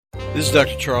This is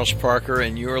Dr. Charles Parker,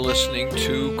 and you're listening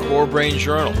to Core Brain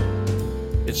Journal.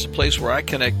 It's a place where I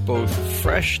connect both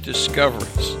fresh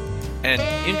discoveries and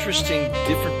interesting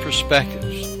different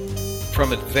perspectives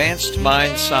from advanced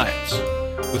mind science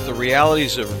with the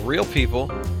realities of real people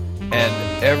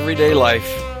and everyday life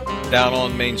down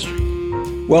on Main Street.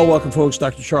 Well, welcome, folks.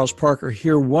 Dr. Charles Parker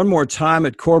here one more time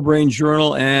at Core Brain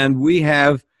Journal, and we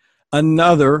have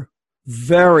another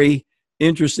very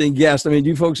interesting guest. I mean,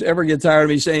 do you folks ever get tired of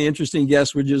me saying interesting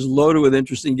guests? We're just loaded with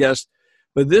interesting guests.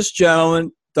 But this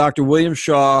gentleman, Dr. William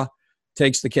Shaw,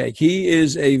 takes the cake. He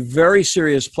is a very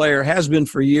serious player, has been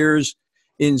for years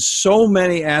in so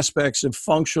many aspects of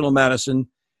functional medicine,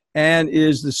 and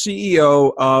is the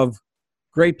CEO of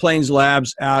Great Plains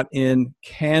Labs out in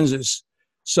Kansas.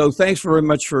 So thanks very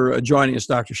much for joining us,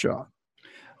 Dr. Shaw.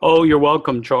 Oh, you're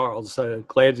welcome, Charles.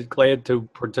 Glad to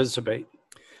participate.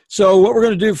 So what we're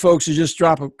going to do, folks, is just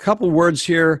drop a couple words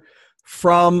here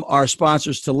from our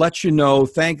sponsors to let you know,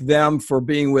 thank them for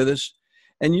being with us.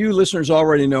 And you listeners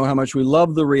already know how much we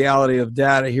love the reality of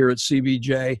data here at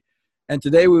CBJ. And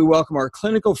today we welcome our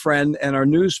clinical friend and our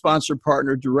new sponsor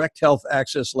partner, Direct Health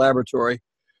Access Laboratory.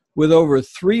 With over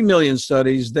 3 million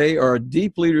studies, they are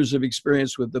deep leaders of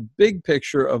experience with the big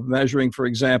picture of measuring, for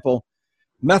example,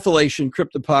 methylation,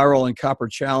 cryptopyrrole, and copper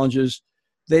challenges.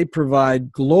 They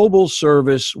provide global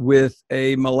service with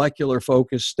a molecular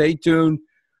focus. Stay tuned,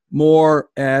 more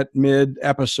at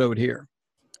mid-episode here.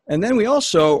 And then we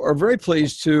also are very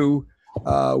pleased to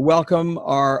welcome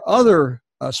our other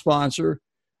sponsor,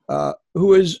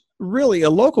 who is really a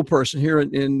local person here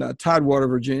in Tidewater,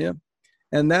 Virginia,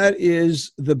 and that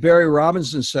is the Barry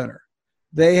Robinson Center.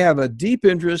 They have a deep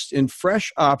interest in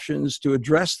fresh options to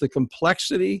address the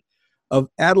complexity of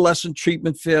adolescent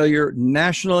treatment failure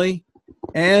nationally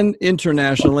and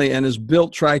internationally, and is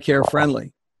built TRICARE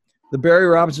friendly. The Barry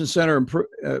Robinson Center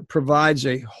provides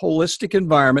a holistic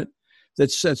environment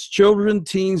that sets children,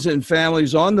 teens, and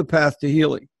families on the path to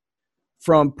healing.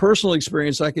 From personal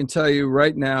experience, I can tell you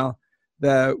right now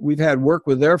that we've had work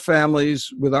with their families,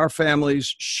 with our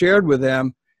families, shared with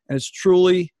them, and it's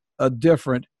truly a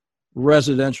different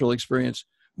residential experience.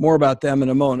 More about them in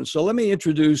a moment. So let me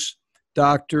introduce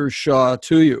Dr. Shaw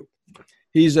to you.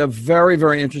 He's a very,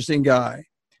 very interesting guy.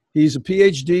 He's a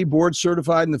PhD, board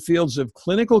certified in the fields of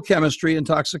clinical chemistry and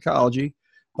toxicology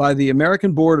by the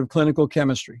American Board of Clinical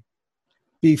Chemistry.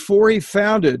 Before he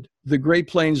founded the Great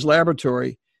Plains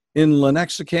Laboratory in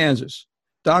Lenexa, Kansas,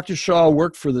 Dr. Shaw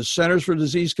worked for the Centers for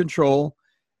Disease Control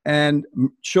and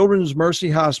Children's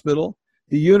Mercy Hospital,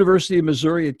 the University of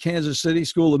Missouri at Kansas City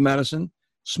School of Medicine,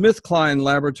 SmithKline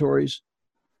Laboratories,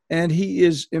 and he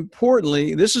is,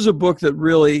 importantly, this is a book that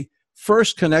really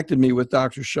first connected me with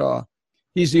Dr. Shaw.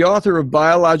 He's the author of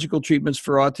Biological Treatments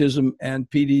for Autism and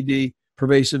PDD,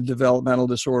 Pervasive Developmental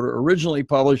Disorder, originally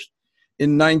published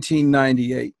in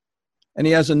 1998. And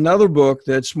he has another book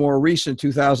that's more recent,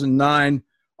 2009,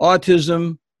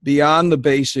 Autism Beyond the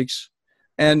Basics.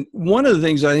 And one of the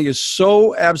things I think is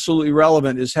so absolutely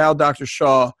relevant is how Dr.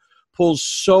 Shaw pulls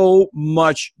so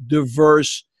much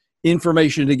diverse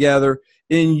information together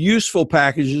in useful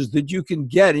packages that you can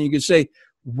get, and you can say,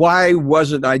 why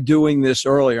wasn't I doing this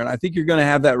earlier? And I think you're going to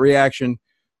have that reaction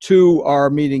to our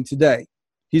meeting today.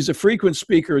 He's a frequent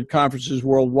speaker at conferences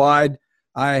worldwide.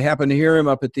 I happened to hear him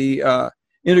up at the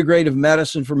Integrative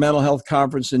Medicine for Mental Health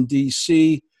Conference in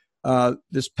D.C.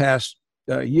 This past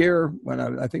year, when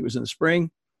I think it was in the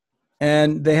spring.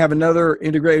 And they have another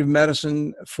Integrative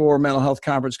Medicine for Mental Health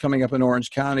Conference coming up in Orange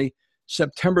County,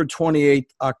 September 28th,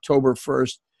 October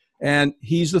 1st. And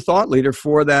he's the thought leader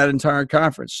for that entire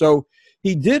conference. So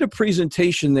he did a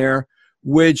presentation there,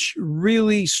 which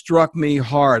really struck me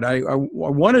hard. I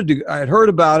had heard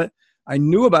about it. I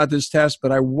knew about this test,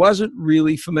 but I wasn't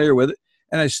really familiar with it.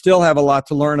 And I still have a lot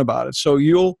to learn about it. So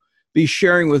you'll be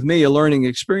sharing with me a learning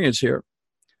experience here.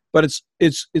 But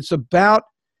it's about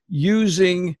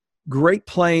using Great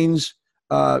Plains.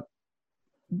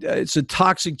 It's a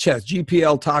toxic test,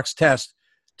 GPL tox test,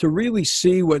 to really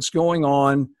see what's going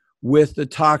on with the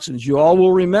toxins. You all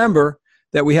will remember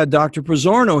that we had Dr.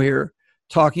 Pizzorno here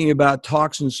talking about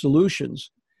toxin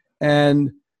solutions. And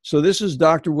so this is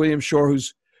Dr. William Shaw,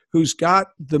 who's got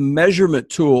the measurement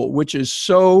tool, which is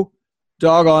so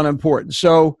doggone important.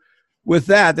 So with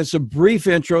that, that's a brief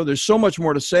intro. There's so much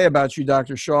more to say about you,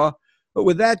 Dr. Shaw. But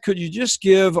with that, could you just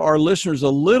give our listeners a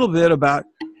little bit about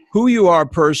who you are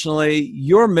personally,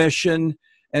 your mission,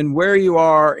 and where you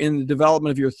are in the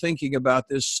development of your thinking about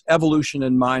this evolution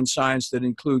in mind science that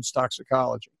includes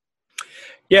toxicology?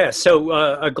 Yeah,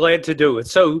 so glad to do it.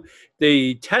 So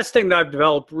the testing that I've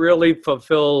developed really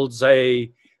fulfills a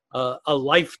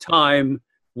lifetime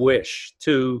wish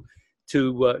to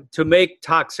to make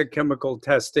toxic chemical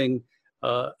testing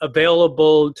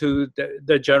available to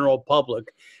the general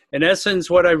public. In essence,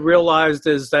 what I realized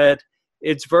is that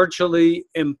it's virtually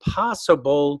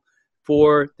impossible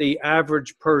for the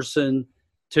average person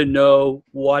to know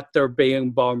what they're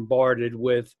being bombarded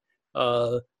with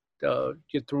throughout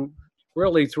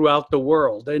the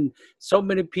world. And so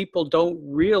many people don't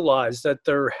realize that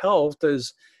their health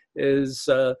is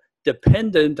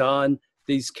dependent on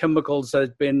these chemicals that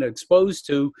they've been exposed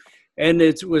to. And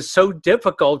it was so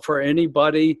difficult for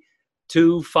anybody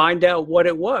to find out what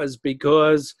it was,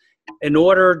 because in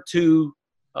order to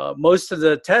most of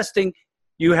the testing,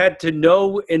 you had to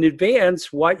know in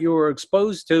advance what you were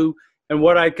exposed to. And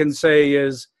what I can say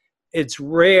is it's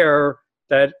rare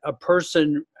that a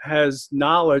person has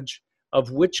knowledge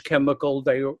of which chemical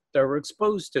they're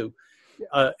exposed to.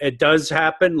 It does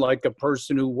happen, like a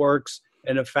person who works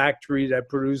in a factory that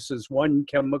produces one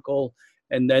chemical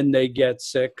and then they get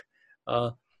sick,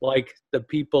 like the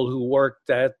people who worked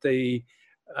at the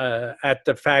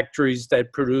factories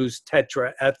that produce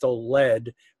tetraethyl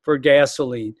lead for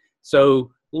gasoline.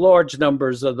 So large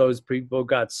numbers of those people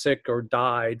got sick or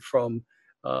died from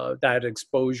that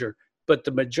exposure. But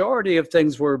the majority of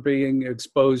things we're being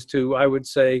exposed to, I would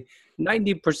say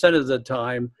 90% of the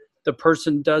time, the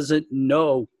person doesn't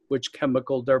know which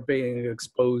chemical they're being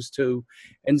exposed to.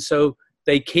 And so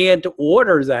they can't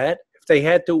order that. If they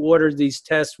had to order these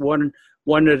tests one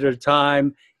at a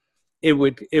time,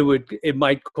 it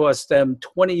might cost them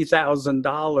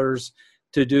 $20,000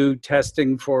 to do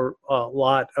testing for a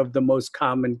lot of the most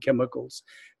common chemicals.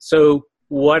 So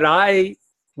what I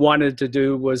wanted to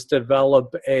do was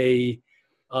develop a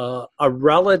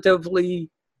relatively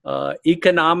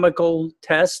economical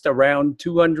test around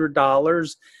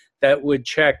 $200 that would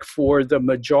check for the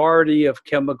majority of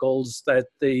chemicals that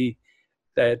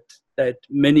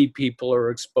many people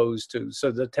are exposed to.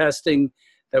 So the testing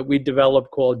that we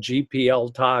developed, called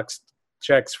GPL Tox,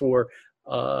 checks for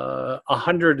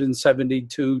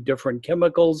 172 different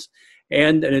chemicals.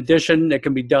 And in addition, it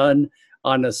can be done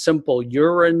on a simple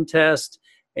urine test.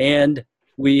 And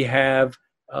we have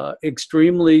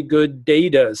extremely good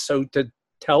data. So to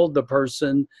tell the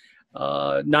person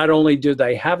not only do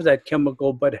they have that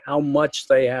chemical, but how much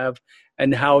they have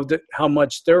and how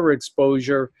much their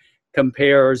exposure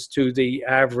compares to the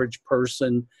average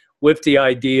person, with the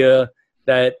idea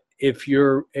that if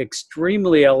you're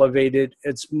extremely elevated,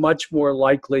 it's much more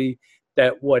likely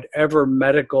that whatever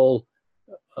medical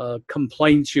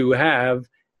complaints you have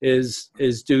is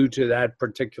due to that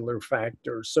particular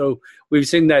factor. So we've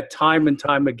seen that time and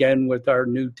time again with our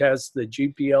new test, the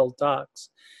GPL Tox,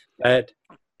 that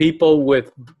people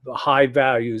with high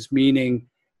values, meaning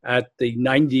at the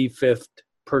 95th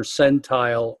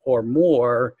percentile or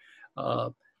more,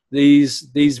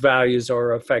 these values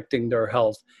are affecting their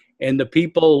health. And the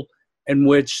people in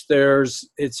which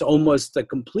it's almost the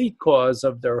complete cause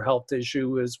of their health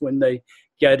issue is when they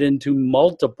get into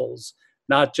multiples,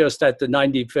 not just at the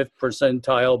 95th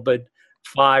percentile, but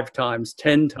 5 times,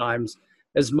 10 times,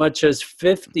 as much as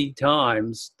 50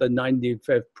 times the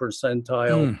 95th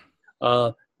percentile.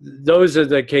 Those are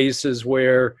the cases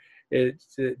where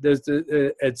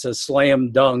it's a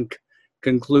slam dunk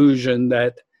conclusion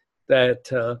that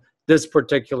this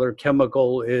particular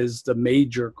chemical is the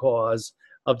major cause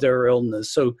of their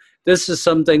illness. So this is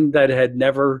something that has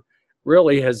never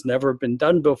been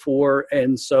done before,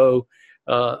 and so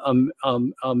I'm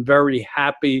very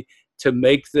happy to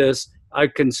make this. I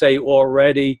can say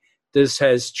already this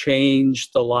has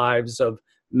changed the lives of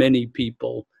many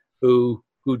people who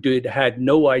had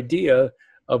no idea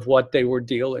of what they were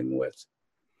dealing with.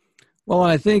 Well,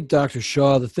 I think, Dr.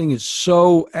 Shaw, the thing is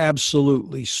so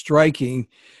absolutely striking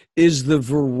is the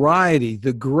variety,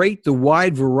 the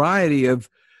wide variety of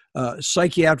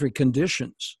psychiatric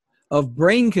conditions, of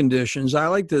brain conditions. I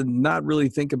like to not really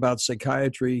think about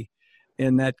psychiatry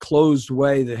in that closed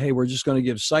way that, hey, we're just going to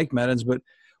give psych medicines, but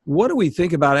what do we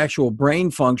think about actual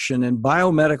brain function and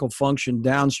biomedical function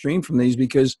downstream from these?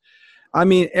 Because, I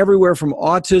mean, everywhere from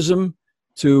autism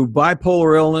to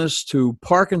bipolar illness to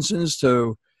Parkinson's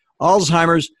to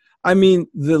Alzheimer's, I mean,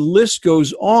 the list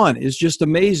goes on. It's just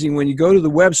amazing when you go to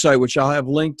the website, which I'll have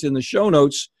linked in the show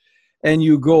notes, and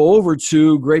you go over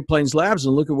to Great Plains Labs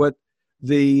and look at what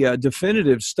the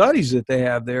definitive studies that they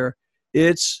have there.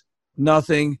 It's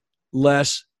nothing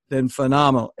less than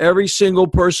phenomenal. Every single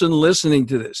person listening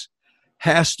to this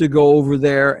has to go over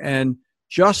there and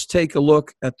just take a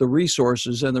look at the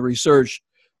resources and the research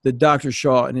that Dr.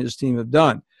 Shaw and his team have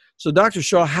done. So, Dr.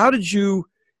 Shaw, how did you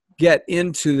get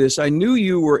into this? I knew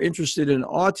you were interested in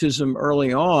autism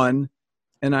early on,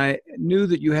 and I knew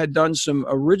that you had done some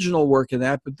original work in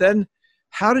that, but then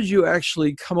how did you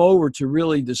actually come over to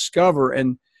really discover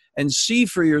and see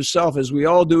for yourself, as we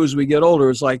all do as we get older?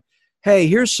 It's like, hey,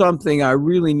 here's something I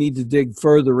really need to dig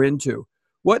further into.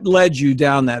 What led you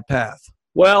down that path?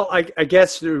 Well, I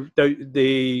guess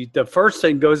the first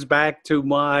thing goes back to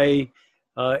my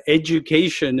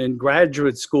education in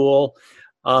graduate school,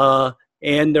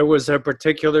 and there was a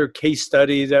particular case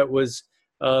study that was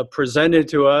presented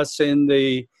to us in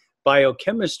the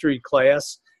biochemistry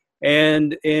class,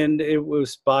 and it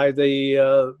was by the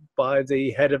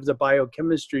head of the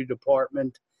biochemistry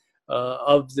department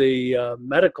of the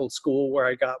medical school where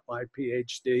I got my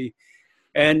PhD,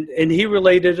 and he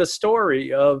related a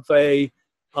story of a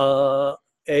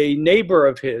neighbor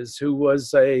of his who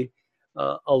was a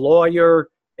lawyer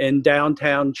in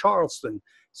downtown Charleston.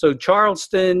 So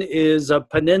Charleston is a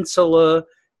peninsula,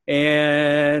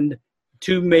 and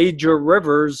two major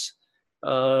rivers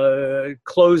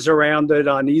close around it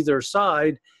on either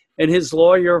side. And his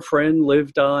lawyer friend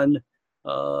lived on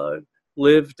the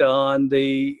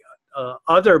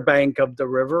other bank of the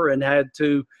river and had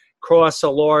to cross a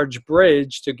large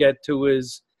bridge to get to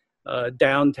his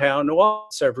downtown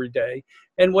office every day.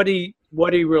 And what he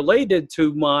related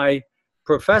to my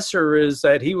professor is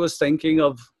that he was thinking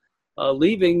of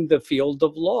leaving the field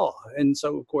of law. And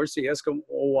so, of course, he asked him,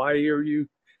 well, why are you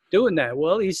doing that?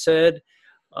 Well, he said,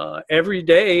 every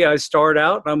day I start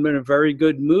out, I'm in a very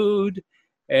good mood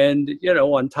and,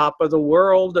 on top of the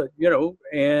world,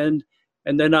 and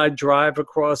then I drive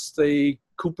across the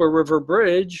Cooper River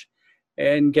Bridge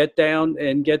and get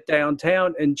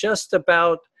downtown. And just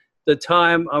about the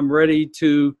time I'm ready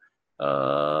to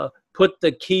put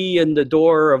the key in the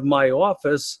door of my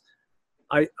office,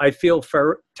 I feel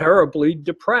terribly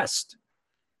depressed.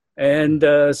 And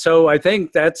so I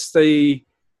think that's the,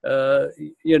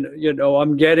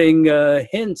 I'm getting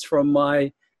hints from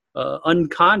my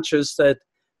unconscious that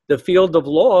the field of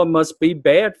law must be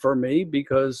bad for me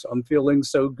because I'm feeling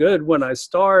so good when I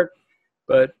start,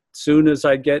 but soon as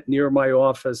I get near my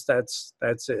office, that's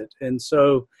it. And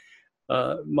so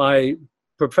my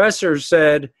professor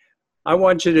said, I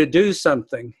want you to do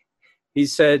something. He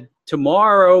said,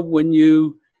 tomorrow when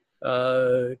you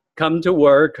come to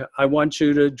work, I want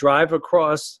you to drive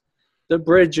across the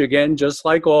bridge again, just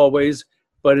like always,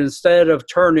 but instead of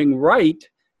turning right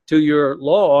to your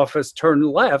law office, turn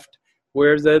left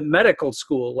where the medical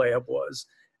school lab was.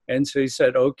 And so he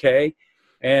said, okay.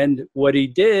 And what he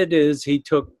did is he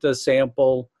took the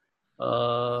sample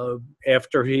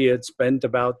after he had spent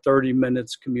about 30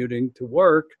 minutes commuting to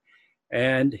work,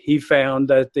 and he found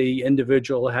that the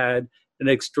individual had an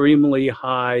extremely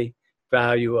high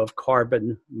value of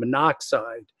carbon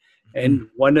monoxide. And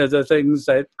one of the things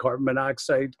that carbon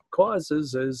monoxide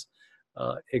causes is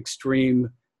extreme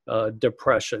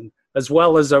depression, as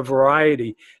well as a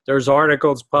variety. There's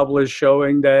articles published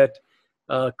showing that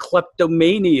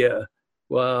kleptomania,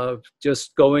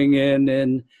 just going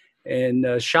in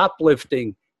and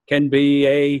shoplifting, can be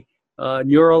a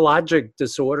neurologic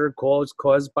disorder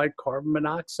caused by carbon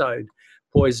monoxide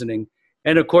poisoning.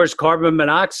 And of course, carbon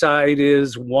monoxide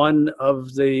is one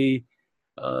of the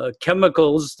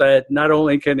chemicals that not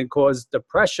only can it cause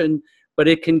depression, but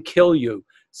it can kill you.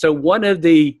 So one of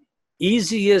the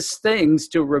easiest things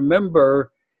to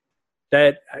remember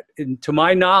that, to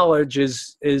my knowledge,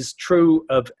 is true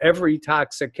of every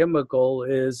toxic chemical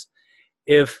is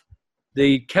if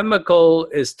the chemical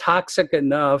is toxic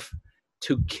enough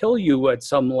to kill you at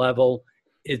some level,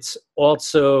 it's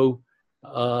also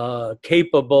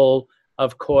capable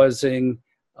of causing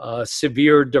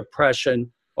severe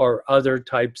depression or other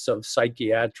types of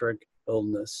psychiatric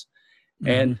illness.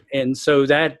 Mm-hmm. And so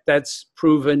that's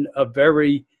proven a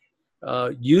very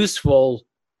useful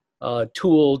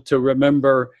tool to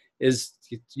remember. Is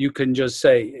you can just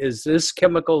say, is this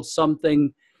chemical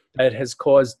something that has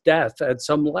caused death at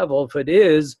some level? If it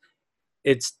is,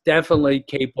 it's definitely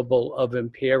capable of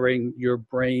impairing your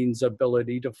brain's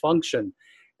ability to function.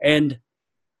 And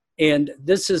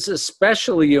this is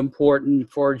especially important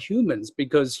for humans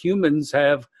because humans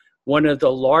have one of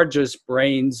the largest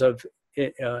brains of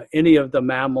any of the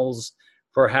mammals,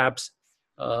 perhaps,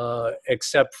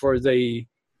 except for the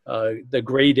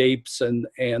great apes and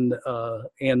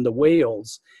the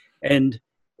whales. And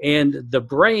the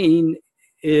brain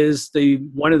is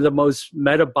one of the most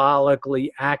metabolically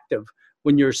active.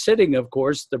 When you're sitting, of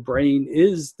course, the brain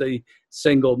is the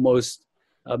single most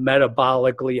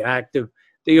metabolically active.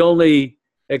 The only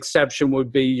exception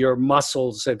would be your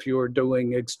muscles if you were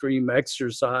doing extreme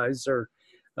exercise,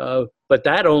 but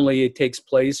that only takes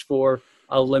place for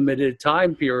a limited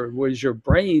time period, whereas your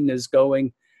brain is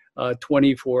going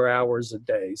 24 hours a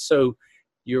day. So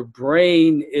your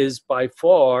brain is by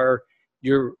far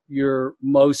your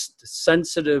most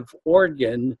sensitive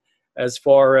organ as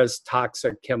far as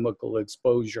toxic chemical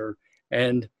exposure.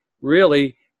 And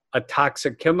really, a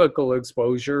toxic chemical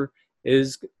exposure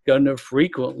is going to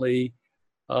frequently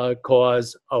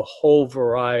cause a whole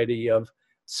variety of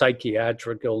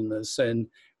psychiatric illness. And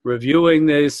reviewing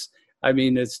this, I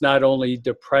mean, it's not only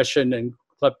depression and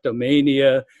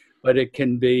kleptomania, but it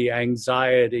can be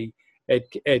anxiety.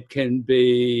 It can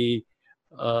be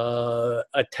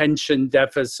attention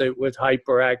deficit with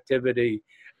hyperactivity.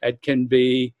 It can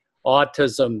be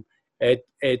autism. It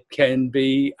can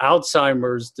be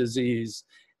Alzheimer's disease.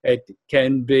 It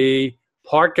can be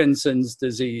Parkinson's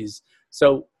disease.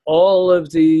 So all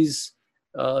of these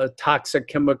toxic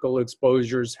chemical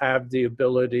exposures have the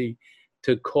ability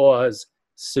to cause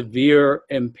severe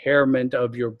impairment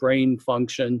of your brain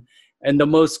function. And the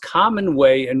most common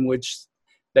way in which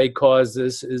they cause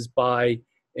this is by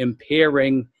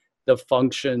impairing the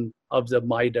function of the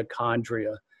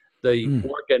mitochondria, the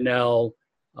organelle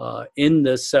in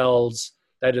the cells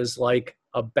that is like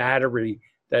a battery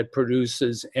that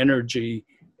produces energy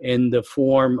in the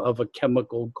form of a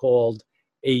chemical called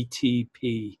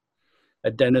ATP,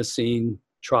 adenosine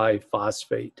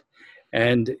triphosphate.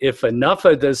 And if enough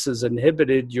of this is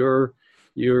inhibited, you're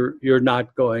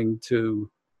not going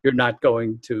to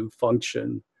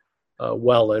function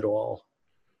well at all.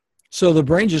 So the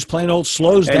brain just plain old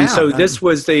slows down. And so this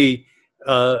was the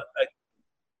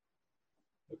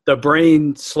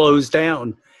brain slows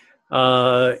down,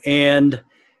 and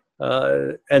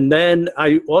then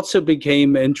I also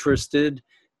became interested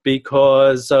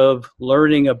because of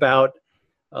learning about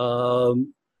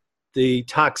the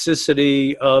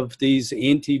toxicity of these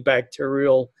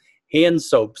antibacterial hand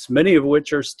soaps, many of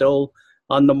which are still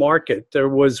on the market. There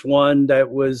was one that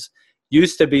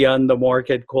used to be on the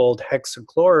market called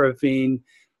hexachlorophene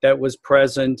that was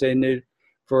present in it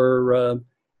for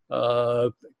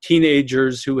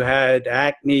teenagers who had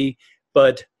acne,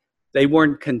 but they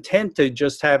weren't content to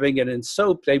just having it in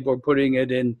soap. They were putting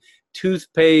it in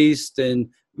toothpaste and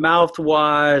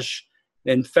mouthwash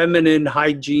and feminine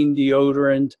hygiene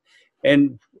deodorant.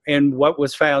 And what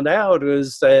was found out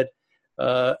was that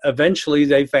eventually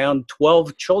they found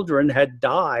 12 children had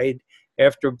died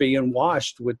after being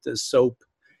washed with this soap.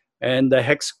 And the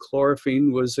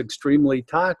hexachlorophene was extremely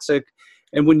toxic.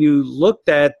 And when you looked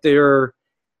at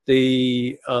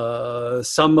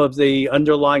some of the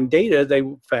underlying data, they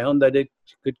found that it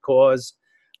could cause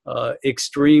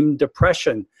extreme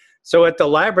depression. So at the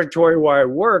laboratory where I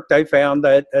worked, I found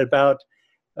that about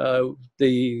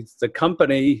the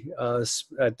company,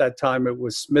 at that time it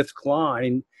was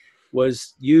SmithKline,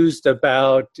 was used this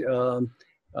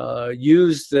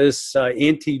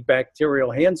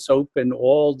antibacterial hand soap in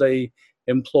all the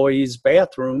employees'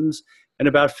 bathrooms, and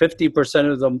about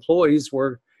 50% of the employees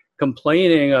were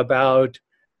complaining about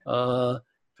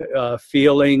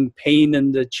feeling pain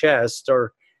in the chest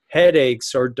or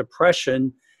headaches or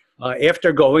depression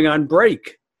after going on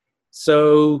break.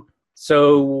 So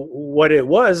what it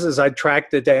was is I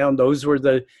tracked it down. Those were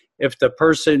if the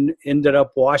person ended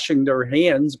up washing their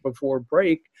hands before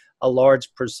break, a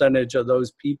large percentage of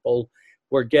those people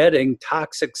were getting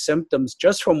toxic symptoms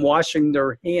just from washing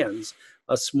their hands,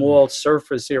 a small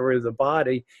surface area of the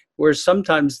body, where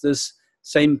sometimes this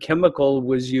same chemical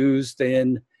was used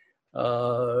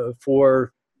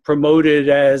for promoted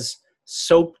as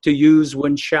soap to use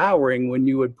when showering, when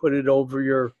you would put it over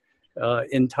your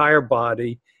entire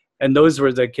body. And those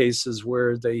were the cases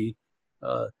where the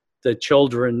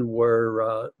children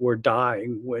were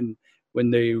dying when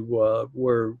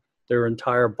their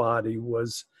entire body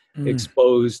was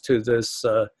exposed to this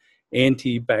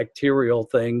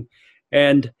antibacterial thing,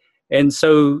 and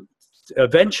so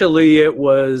eventually it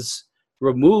was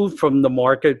removed from the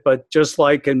market. But just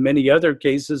like in many other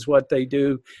cases, what they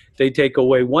do, they take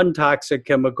away one toxic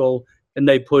chemical and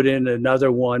they put in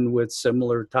another one with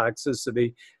similar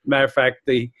toxicity. Matter of fact,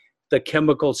 the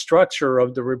chemical structure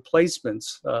of the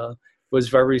replacements was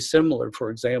very similar. For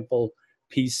example,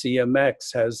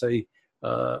 PCMX has a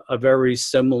very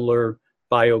similar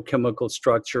biochemical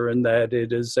structure in that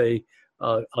it is a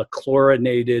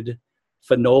chlorinated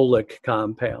phenolic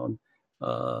compound.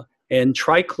 And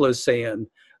triclosan,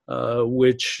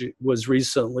 which was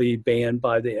recently banned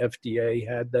by the FDA,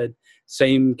 had that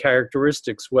same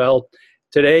characteristics. Well,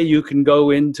 today you can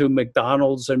go into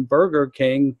McDonald's and Burger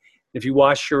King. If you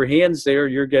wash your hands there,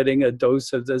 you're getting a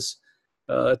dose of this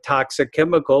toxic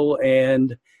chemical.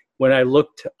 And when I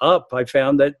looked up, I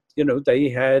found that they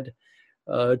had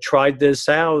tried this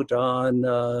out on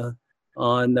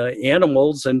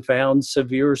animals and found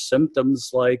severe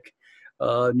symptoms like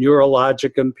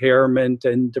neurologic impairment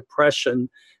and depression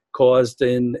caused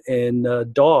in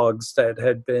dogs that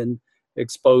had been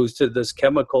exposed to this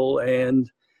chemical,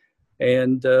 and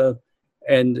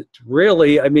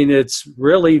really, I mean, it's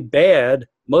really bad.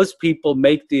 Most people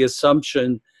make the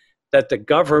assumption that the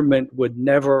government would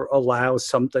never allow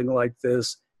something like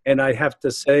this, and I have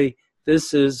to say,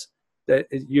 this is that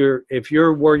if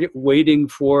you're waiting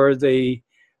for the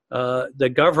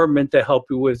government to help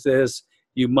you with this,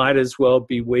 you might as well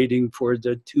be waiting for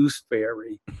the tooth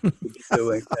fairy to be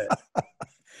doing that.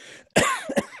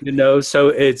 So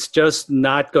it's just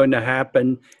not going to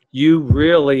happen. You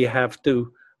really have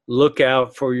to look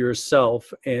out for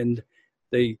yourself and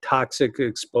the toxic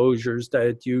exposures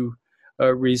that you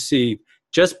receive.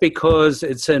 Just because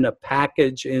it's in a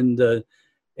package in the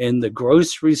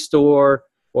grocery store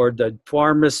or the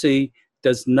pharmacy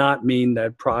does not mean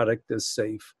that product is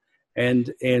safe.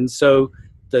 And so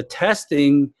the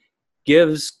testing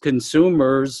gives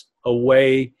consumers a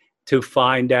way to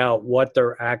find out what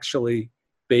they're actually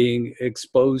being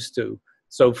exposed to.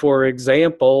 So, for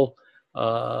example,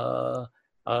 I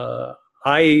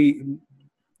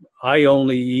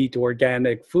only eat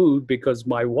organic food because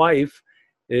my wife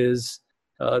is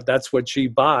that's what she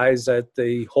buys at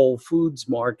the Whole Foods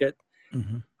market.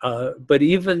 Mm-hmm. But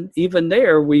even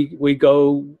there, we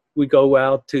go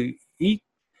out to eat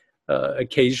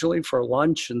occasionally for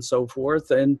lunch and so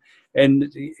forth, and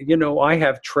I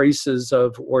have traces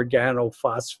of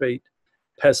organophosphate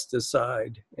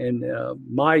pesticide in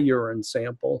my urine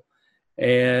sample,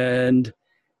 but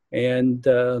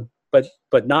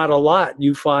not a lot.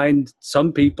 You find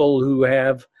some people who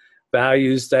have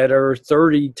values that are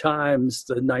 30 times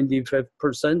the 95th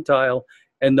percentile,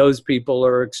 and those people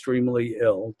are extremely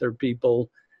ill. They're people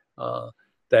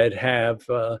that have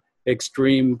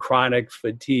extreme chronic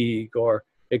fatigue or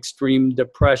extreme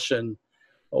depression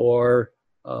or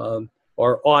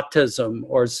autism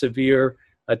or severe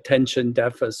attention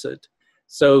deficit.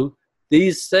 So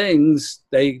these things,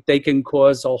 they can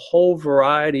cause a whole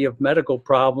variety of medical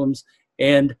problems,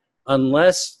 and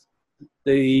unless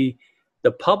the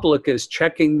public is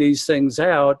checking these things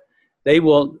out, they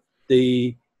will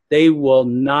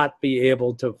not be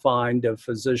able to find a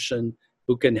physician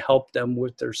who can help them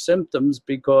with their symptoms,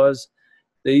 because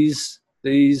these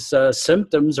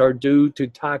symptoms are due to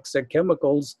toxic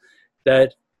chemicals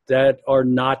that are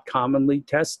not commonly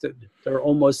tested. They're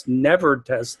almost never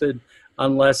tested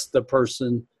unless the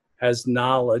person has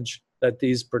knowledge that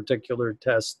these particular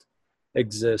tests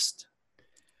exist.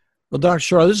 Well, Dr.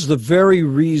 Shaw, this is the very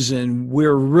reason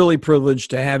we're really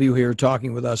privileged to have you here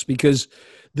talking with us, because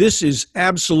this is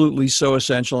absolutely so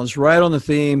essential. It's right on the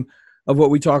theme of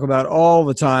what we talk about all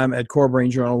the time at Core Brain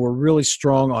Journal. We're really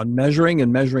strong on measuring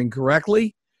and measuring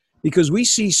correctly, because we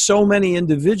see so many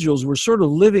individuals, we're sort of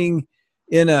living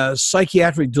in a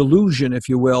psychiatric delusion, if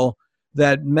you will,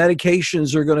 that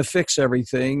medications are going to fix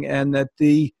everything, and that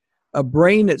the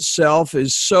brain itself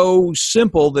is so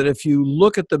simple that if you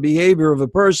look at the behavior of a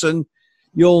person,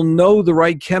 you'll know the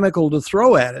right chemical to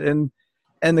throw at it.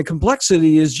 And the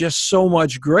complexity is just so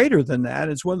much greater than that.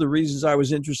 It's one of the reasons I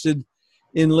was interested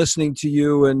in listening to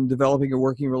you and developing a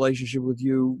working relationship with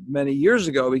you many years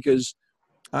ago, because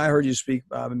I heard you speak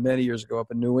many years ago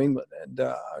up in New England, and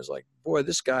I was like, boy,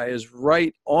 this guy is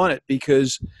right on it,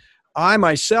 because I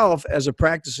myself, as a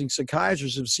practicing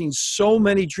psychiatrist, have seen so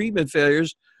many treatment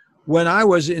failures when I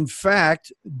was, in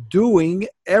fact, doing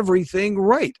everything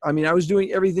right. I mean, I was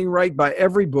doing everything right by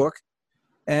every book,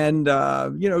 and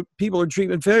people are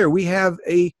treatment failure. We have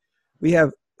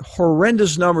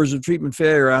horrendous numbers of treatment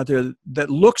failure out there that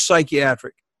look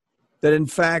psychiatric, that in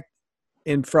fact,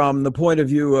 from the point of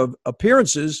view of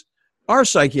appearances, are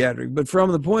psychiatric, but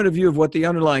from the point of view of what the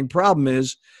underlying problem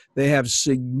is, they have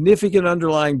significant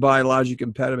underlying biologic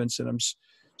impediments. And I'm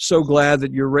so glad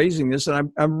that you're raising this,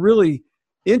 and I'm really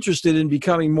interested in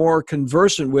becoming more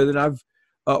conversant with it. I've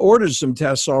ordered some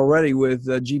tests already with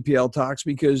GPL Tox,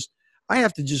 because I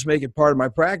have to just make it part of my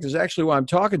practice. Actually, while I'm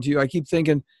talking to you, I keep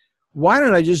thinking, why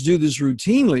don't I just do this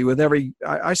routinely with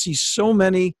I see so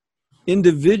many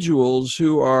individuals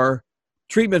who are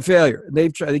treatment failure. They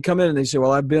come in and they say,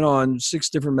 well, I've been on 6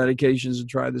 different medications and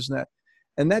tried this and that.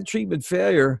 And that treatment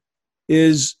failure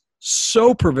is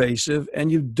so pervasive,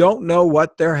 and you don't know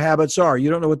what their habits are. You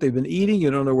don't know what they've been eating.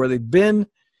 You don't know where they've been.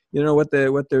 You know what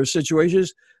their situation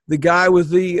is. The guy with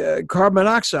the carbon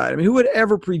monoxide. I mean, who would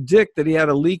ever predict that he had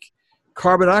a leak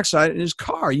carbon dioxide in his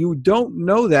car? You don't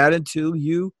know that until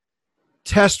you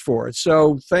test for it.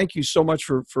 So thank you so much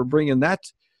for bringing that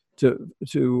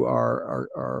to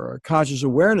our conscious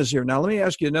awareness here. Now, let me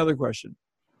ask you another question.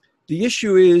 The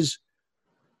issue is,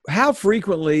 how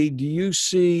frequently do you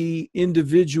see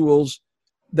individuals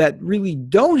that really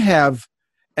don't have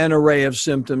an array of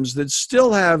symptoms that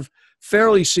still have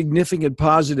fairly significant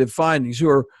positive findings, who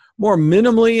are more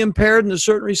minimally impaired in a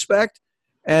certain respect?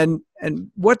 And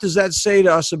what does that say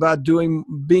to us about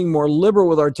being more liberal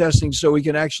with our testing so we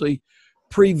can actually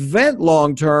prevent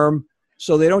long-term,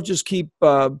 so they don't just keep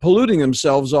polluting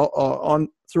themselves on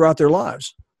throughout their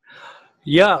lives?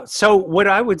 Yeah. So what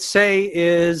I would say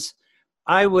is,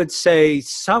 I would say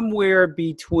somewhere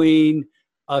between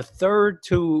a third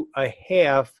to a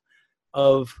half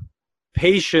of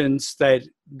patients that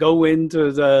go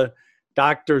into the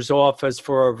doctor's office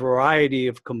for a variety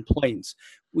of complaints.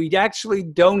 We actually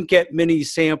don't get many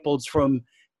samples from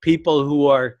people who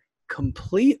are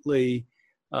completely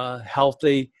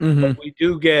healthy, but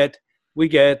we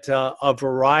get a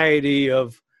variety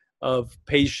of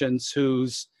patients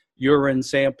whose urine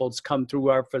samples come through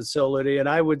our facility, and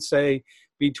I would say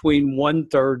between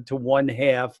 1/3 to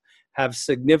 1/2 have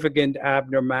significant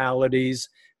abnormalities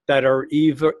that are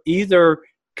either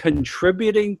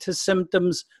contributing to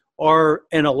symptoms or,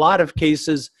 in a lot of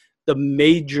cases, the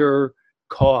major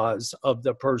cause of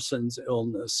the person's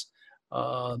illness.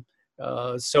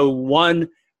 So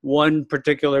one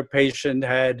particular patient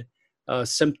had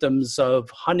symptoms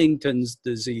of Huntington's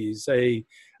disease, a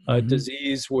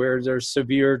disease where there's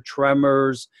severe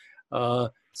tremors,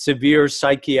 severe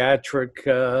psychiatric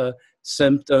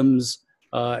symptoms,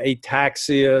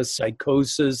 ataxia,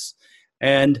 psychosis,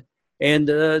 and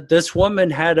this woman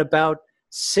had about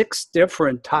 6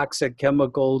 different toxic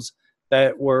chemicals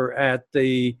that were at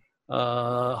the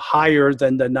higher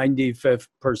than the 95th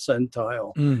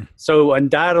percentile. So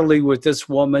undoubtedly with this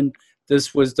woman,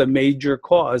 this was the major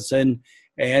cause.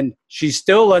 And she's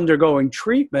still undergoing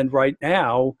treatment right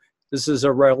now. This is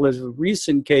a relatively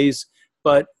recent case,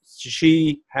 but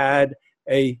she had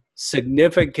a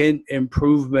significant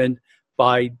improvement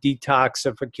by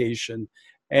detoxification.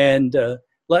 And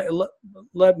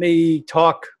let me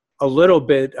talk a little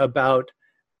bit about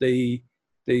the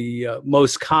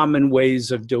most common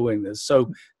ways of doing this.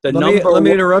 So let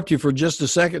me interrupt you for just a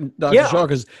second, Dr. Shaw,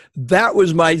 because that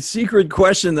was my secret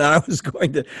question that I was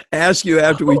going to ask you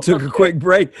after we took a quick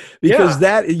break, because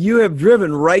that you have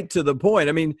driven right to the point.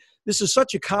 I mean, this is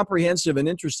such a comprehensive and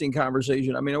interesting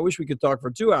conversation. I mean, I wish we could talk for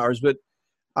 2 hours, but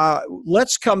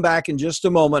let's come back in just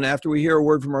a moment after we hear a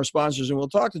word from our sponsors, and we'll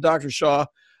talk to Dr. Shaw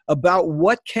about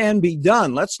what can be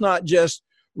done. Let's not just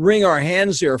wring our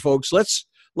hands here, folks. Let's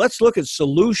look at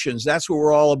solutions. That's what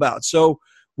we're all about. So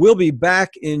we'll be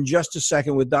back in just a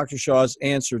second with Dr. Shaw's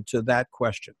answer to that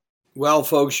question. Well,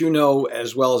 folks, you know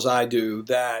as well as I do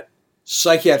that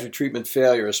psychiatric treatment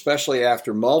failure, especially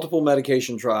after multiple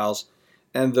medication trials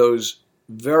and those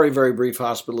very, very brief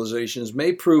hospitalizations,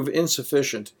 may prove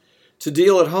insufficient to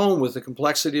deal at home with the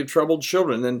complexity of troubled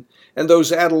children and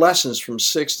those adolescents from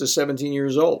 6 to 17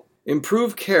 years old.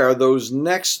 Improved care, those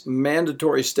next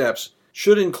mandatory steps,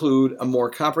 should include a more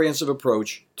comprehensive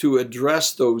approach to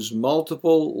address those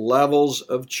multiple levels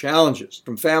of challenges,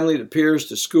 from family to peers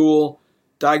to school,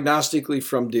 diagnostically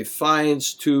from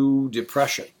defiance to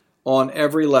depression, on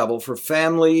every level for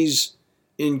families,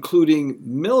 including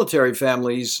military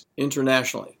families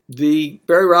internationally. The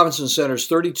Barry Robinson Center's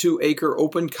 32-acre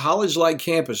open college-like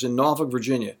campus in Norfolk,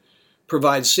 Virginia,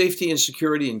 provides safety and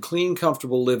security and clean,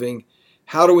 comfortable living.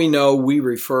 How do we know? We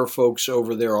refer folks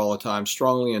over there all the time,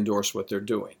 strongly endorse what they're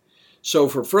doing. So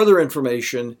for further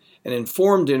information, an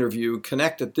informed interview,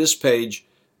 connect at this page,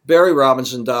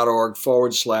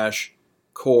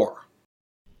 barryrobinson.org/core.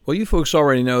 Well, you folks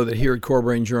already know that here at Core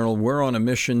Brain Journal, we're on a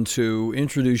mission to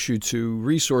introduce you to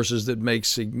resources that make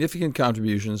significant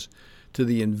contributions to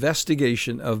the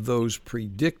investigation of those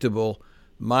predictable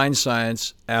mind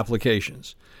science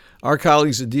applications. Our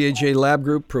colleagues at DHA Lab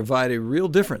Group provide a real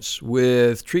difference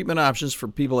with treatment options for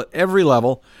people at every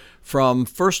level, from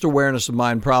first awareness of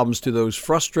mind problems to those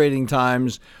frustrating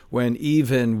times when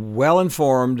even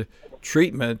well-informed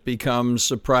treatment becomes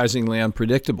surprisingly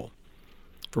unpredictable.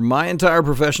 For my entire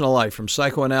professional life, from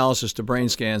psychoanalysis to brain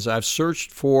scans, I've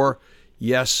searched for,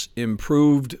 yes,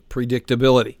 improved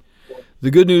predictability.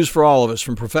 The good news for all of us,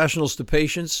 from professionals to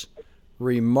patients,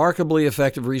 remarkably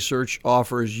effective research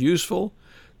offers useful,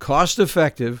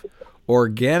 cost-effective,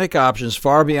 organic options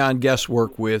far beyond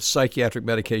guesswork with psychiatric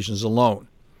medications alone.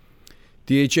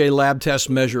 DHA lab tests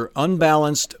measure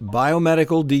unbalanced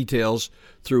biomedical details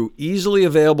through easily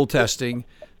available testing,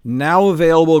 now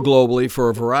available globally for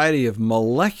a variety of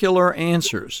molecular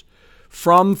answers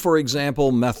from, for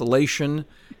example, methylation,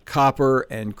 copper,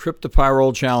 and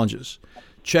cryptopyrrole challenges.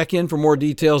 Check in for more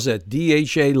details at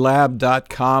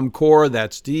dhalab.com core.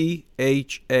 That's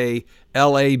dhalab.com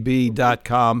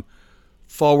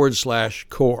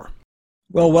 /core.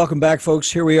 Well, welcome back, folks.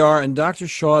 Here we are. And Dr.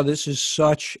 Shaw, this is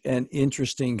such an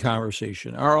interesting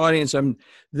conversation. Our audience, I'm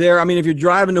there. I mean, if you're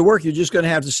driving to work, you're just going to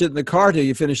have to sit in the car till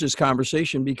you finish this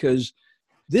conversation, because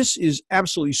this is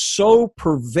absolutely so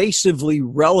pervasively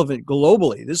relevant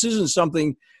globally. This isn't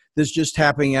something that's just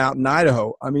happening out in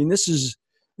Idaho. I mean, this is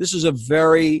a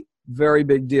very, very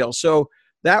big deal. So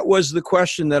that was the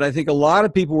question that I think a lot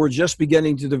of people were just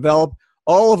beginning to develop.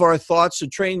 All of our thoughts, the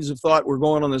trains of thought, were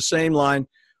going on the same line.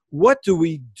 What do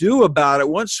we do about it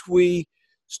once we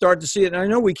start to see it? And I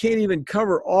know we can't even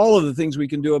cover all of the things we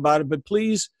can do about it, but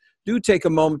please do take a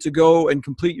moment to go and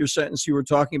complete your sentence. You were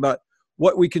talking about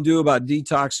what we can do about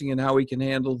detoxing and how we can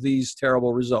handle these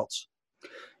terrible results.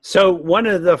 So one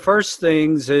of the first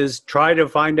things is try to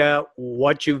find out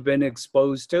what you've been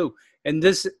exposed to. And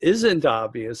this isn't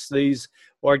obvious. These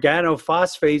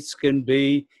organophosphates can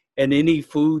be in any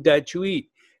food that you eat.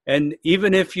 And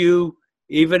even if you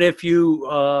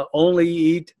only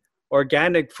eat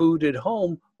organic food at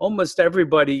home, almost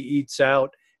everybody eats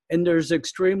out. And there's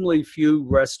extremely few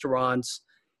restaurants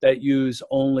that use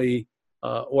only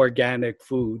organic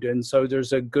food. And so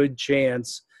there's a good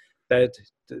chance that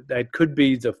could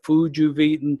be the food you've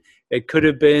eaten. It could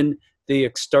have been the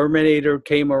exterminator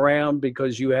came around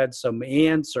because you had some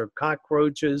ants or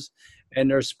cockroaches,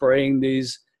 and they're spraying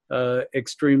these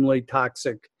extremely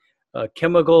toxic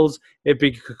chemicals.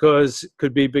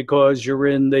 Could be because you're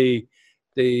in the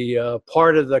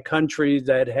part of the country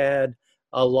that had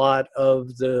a lot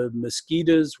of the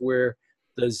mosquitoes where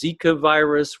the Zika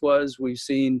virus was. We've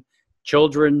seen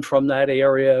children from that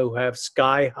area who have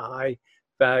sky high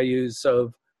values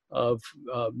of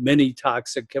many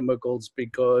toxic chemicals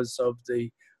because of the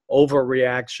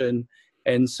overreaction.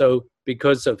 And so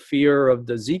because of fear of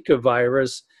the Zika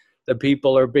virus, the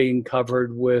people are being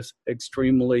covered with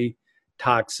extremely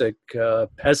toxic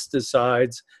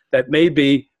pesticides that may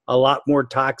be a lot more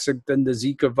toxic than the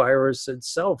Zika virus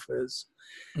itself is.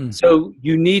 Mm. So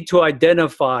you need to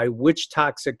identify which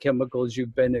toxic chemicals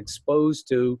you've been exposed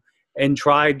to and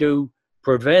try to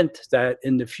prevent that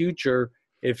in the future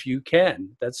if you can.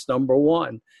 That's number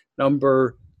one.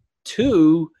 Number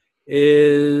two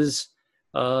is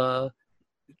there are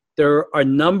a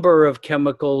number of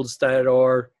chemicals that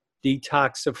are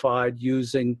detoxified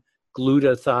using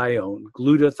glutathione.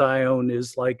 Glutathione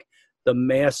is like the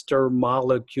master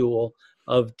molecule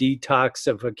of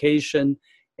detoxification,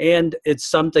 and it's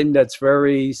something that's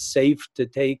very safe to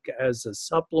take as a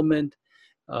supplement.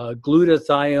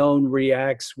 Glutathione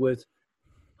reacts with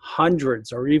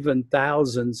hundreds or even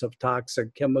thousands of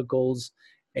toxic chemicals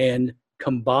and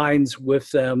combines with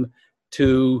them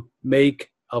to make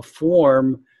a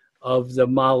form of the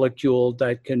molecule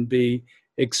that can be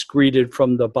excreted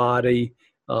from the body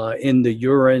in the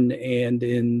urine and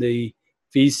in the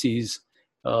feces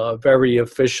very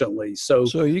efficiently. So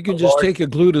you can just take a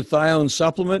glutathione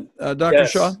supplement, Dr.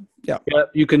 Yes. Shaw? Yeah.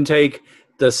 You can take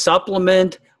the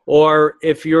supplement, or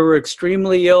if you're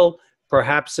extremely ill,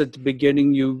 perhaps at the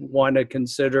beginning you want to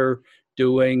consider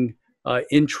doing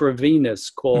intravenous,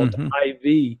 called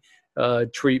IV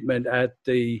treatment at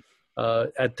the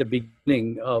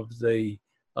beginning of the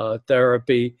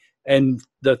therapy. And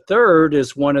the third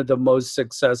is one of the most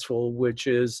successful, which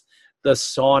is the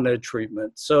sauna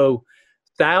treatment. So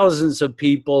thousands of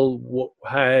people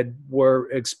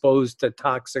were exposed to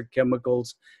toxic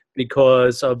chemicals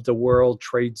because of the World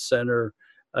Trade Center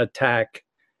attack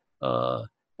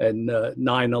and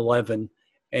 9/11,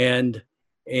 and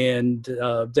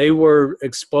they were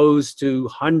exposed to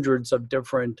hundreds of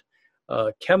different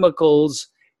chemicals,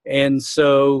 and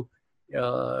so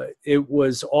it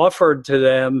was offered to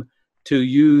them to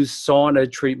use sauna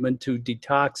treatment to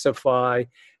detoxify.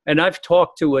 And I've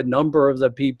talked to a number of the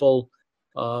people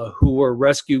who were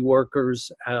rescue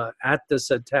workers at this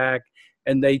attack,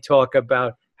 and they talk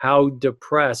about how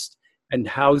depressed and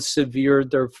how severe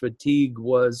their fatigue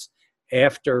was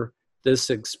after this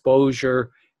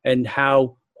exposure, and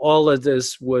how all of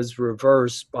this was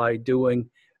reversed by doing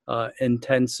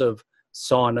intensive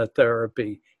sauna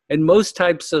therapy. And most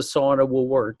types of sauna will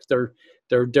work. There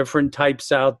are different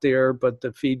types out there, but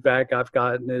the feedback I've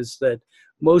gotten is that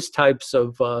most types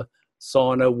of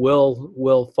sauna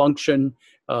will function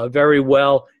very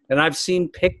well. And I've seen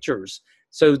pictures.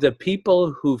 So the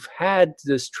people who've had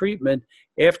this treatment,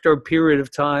 after a period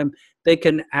of time, they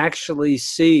can actually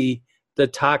see the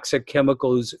toxic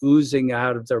chemicals oozing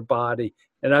out of their body.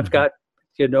 And I've got,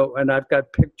 I've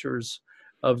got pictures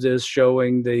of this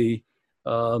showing the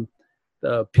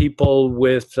people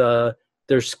with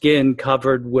their skin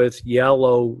covered with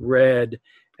yellow, red,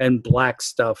 and black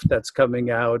stuff that's coming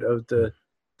out of the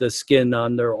skin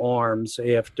on their arms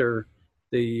after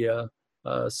the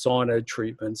sauna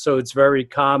treatment. So it's very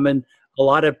common. A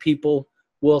lot of people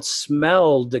will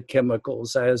smell the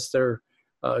chemicals as they're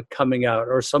coming out,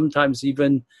 or sometimes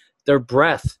even their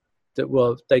breath that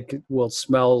will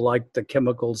smell like the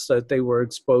chemicals that they were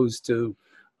exposed to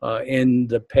in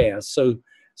the past. So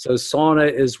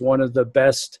sauna is one of the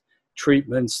best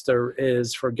treatments there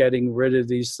is for getting rid of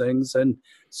these things, and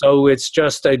so it's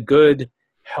just a good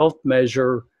health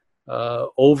measure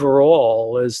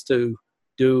overall, is to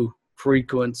do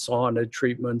frequent sauna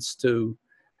treatments to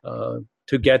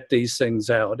get these things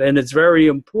out. And it's very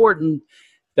important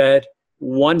that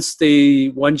once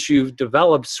you've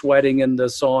developed sweating in the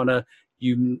sauna,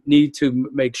 you need to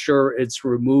make sure it's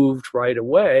removed right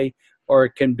away, or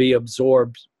it can be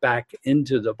absorbed back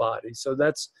into the body. So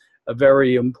that's a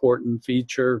very important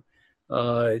feature,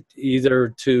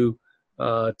 either to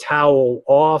towel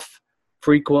off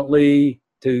frequently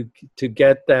to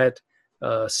get that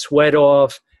sweat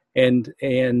off, and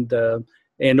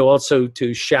also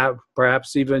to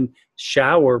perhaps even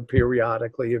shower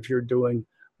periodically if you're doing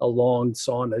a long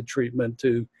sauna treatment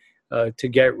to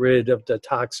get rid of the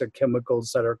toxic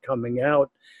chemicals that are coming out.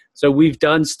 So we've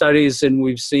done studies and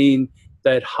we've seen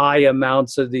that high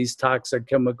amounts of these toxic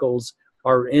chemicals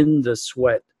are in the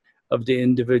sweat of the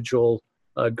individual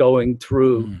going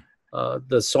through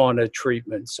the sauna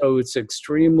treatment. So it's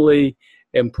extremely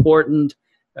important,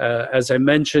 as I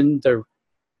mentioned,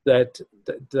 that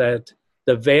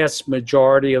the vast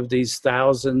majority of these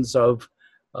thousands of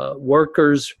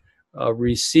workers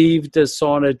received the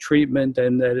sauna treatment,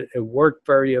 and that it worked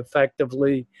very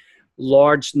effectively.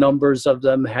 Large numbers of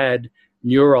them had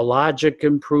neurologic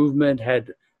improvement,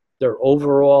 had their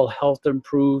overall health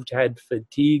improved, had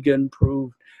fatigue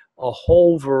improved, a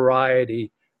whole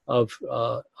variety of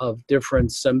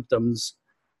different symptoms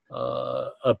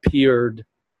appeared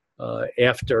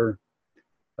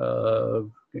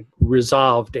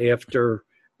resolved after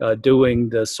doing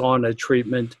the sauna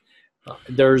treatment.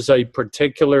 There's a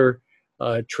particular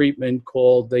treatment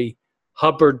called the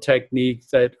Hubbard technique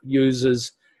that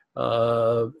uses,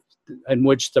 in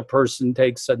which the person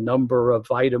takes a number of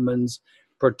vitamins,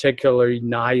 particularly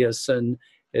niacin.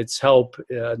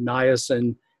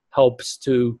 Niacin helps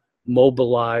to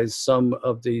mobilize some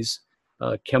of these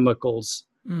chemicals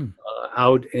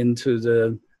out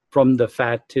from the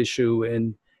fat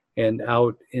tissue and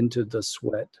out into the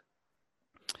sweat.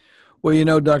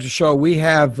 Well, Dr. Shaw, we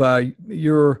have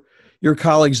your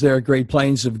colleagues there at Great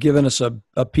Plains have given us a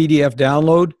PDF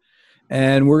download,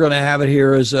 and we're going to have it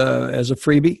here as a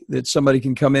freebie that somebody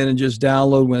can come in and just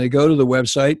download when they go to the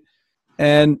website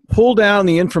and pull down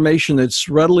the information that's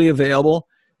readily available.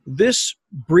 This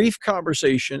brief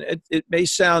conversation, it may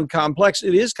sound complex.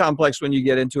 It is complex when you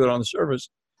get into it on the surface.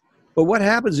 But what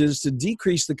happens is, to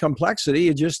decrease the complexity,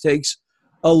 it just takes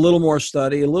a little more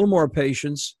study, a little more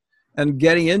patience, and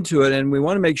getting into it. And we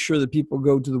want to make sure that people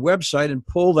go to the website and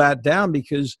pull that down,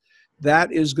 because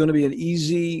that is going to be an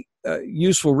easy,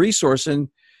 useful resource. And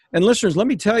listeners, let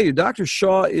me tell you, Dr.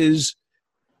 Shaw is,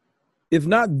 if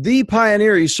not the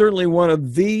pioneer, he's certainly one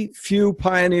of the few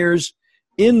pioneers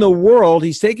in the world.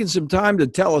 He's taken some time to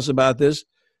tell us about this.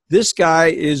 This guy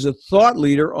is a thought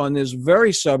leader on this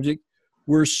very subject.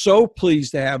 We're so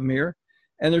pleased to have him here.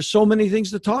 And there's so many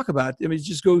things to talk about. I mean, it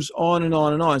just goes on and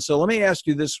on and on. So let me ask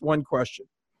you this one question.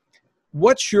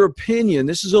 What's your opinion?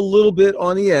 This is a little bit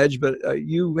on the edge, but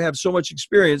you have so much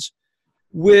experience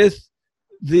with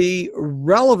the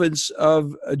relevance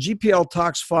of GPL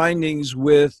tox findings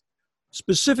with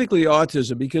specifically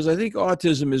autism, because I think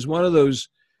autism is one of those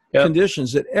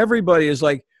conditions that everybody is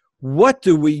like, what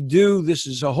do we do? This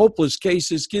is a hopeless case.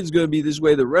 This kid's going to be this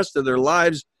way the rest of their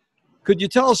lives. Could you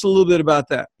tell us a little bit about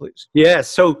that, please? Yeah,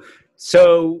 so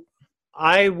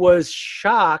I was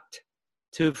shocked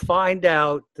to find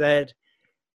out that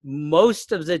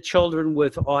most of the children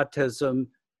with autism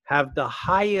have the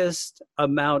highest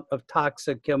amount of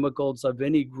toxic chemicals of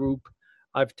any group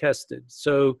I've tested.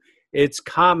 So it's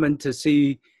common to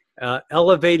see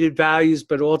elevated values,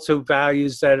 but also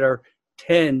values that are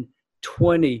 10,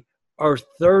 20, or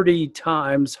 30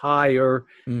 times higher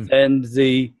than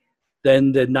the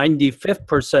 95th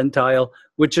percentile,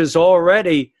 which is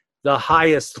already the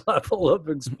highest level of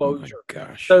exposure. Oh my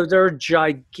gosh. So there are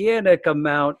gigantic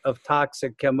amount of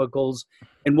toxic chemicals.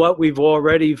 And what we've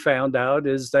already found out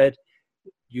is that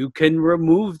you can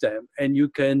remove them, and you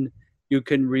can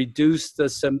reduce the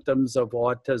symptoms of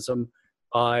autism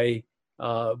by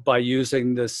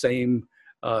using the same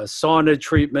sauna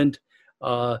treatment.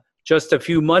 Just a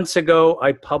few months ago,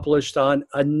 I published on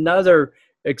another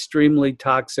extremely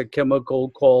toxic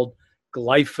chemical called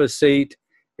glyphosate.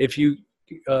 If you,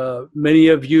 many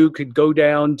of you could go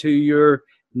down to your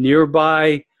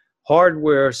nearby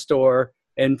hardware store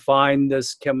and find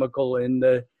this chemical in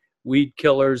the weed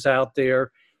killers out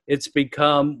there. It's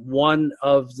become one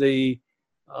of the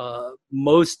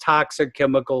most toxic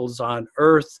chemicals on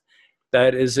Earth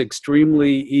that is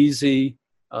extremely easy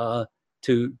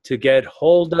to get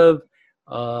hold of.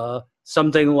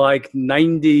 Something like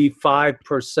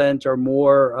 95% or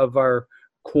more of our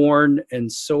corn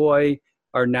and soy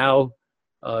are now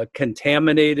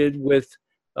contaminated with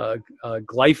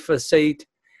glyphosate.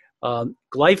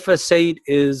 Glyphosate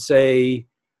is a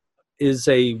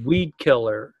weed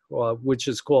killer, which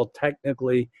is called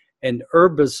technically an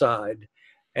herbicide,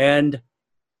 and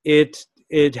it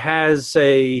has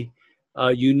a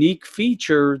unique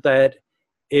feature that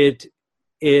it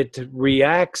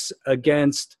reacts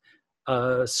against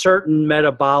a certain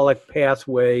metabolic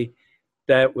pathway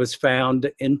that was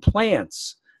found in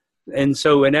plants. And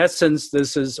so in essence,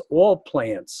 this is all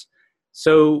plants.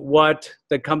 So what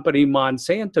the company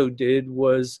Monsanto did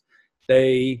was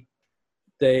they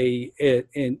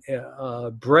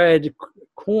bred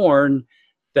corn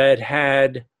that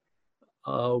had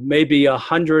maybe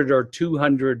 100 or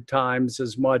 200 times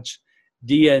as much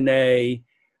DNA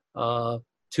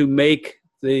to make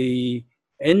the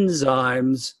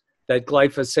enzymes that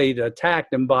glyphosate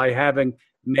attacked. And by having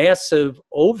massive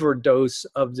overdose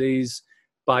of these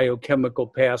biochemical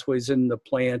pathways in the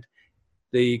plant,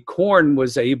 the corn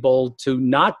was able to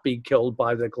not be killed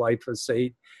by the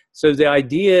glyphosate. So the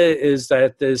idea is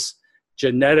that this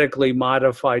genetically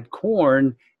modified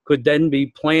corn could then be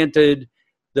planted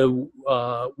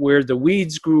where the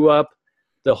weeds grew up.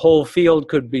 The whole field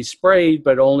could be sprayed,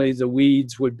 but only the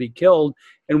weeds would be killed.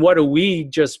 And what a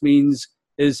weed just means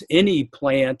is any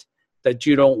plant that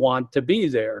you don't want to be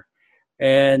there.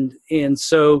 And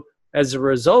so as a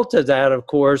result of that, of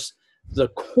course, the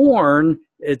corn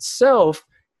itself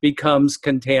becomes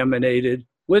contaminated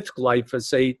with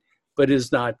glyphosate, but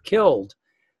is not killed.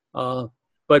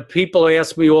 But people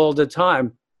ask me all the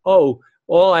time, oh,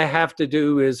 all I have to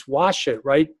do is wash it,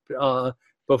 right,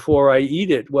 before I eat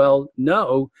it. Well,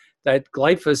 no, that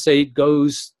glyphosate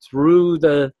goes through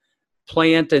the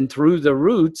plant and through the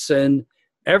roots, and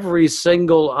every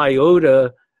single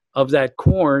iota of that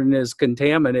corn is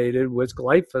contaminated with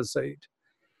glyphosate.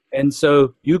 And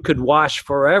so you could wash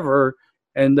forever,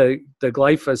 and the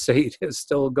glyphosate is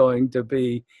still going to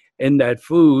be in that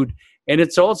food. And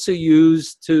it's also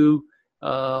used to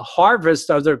harvest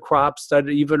other crops that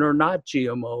even are not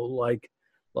GMO,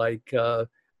 like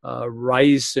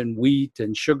rice and wheat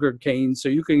and sugar cane. So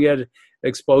you can get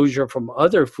exposure from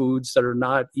other foods that are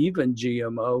not even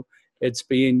GMO. It's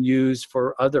being used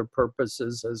for other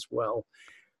purposes as well.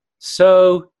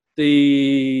 So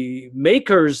the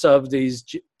makers of the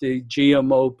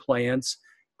GMO plants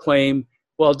claim,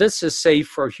 well, this is safe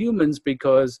for humans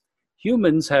because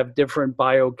humans have different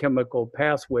biochemical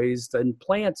pathways than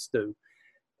plants do.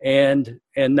 And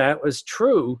that was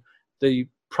true. The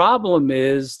problem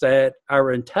is that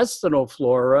our intestinal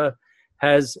flora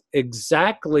has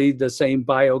exactly the same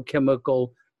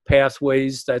biochemical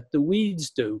pathways that the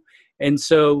weeds do. And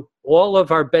so all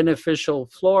of our beneficial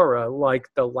flora, like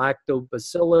the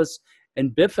lactobacillus and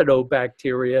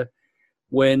bifidobacteria,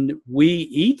 when we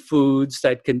eat foods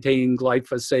that contain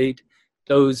glyphosate,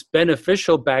 those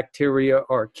beneficial bacteria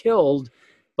are killed,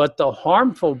 but the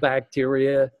harmful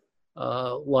bacteria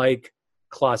like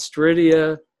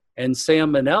Clostridia and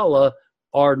Salmonella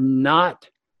are not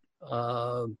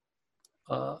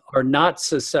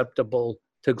susceptible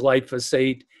to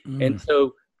glyphosate. And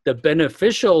so the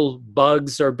beneficial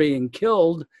bugs are being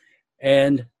killed,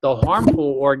 and the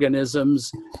harmful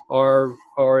organisms are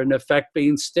in effect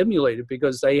being stimulated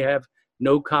because they have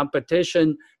no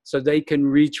competition, so they can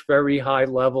reach very high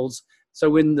levels.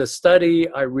 So in the study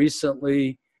I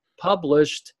recently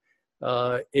published,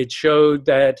 it showed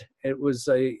that it was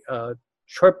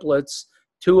triplets,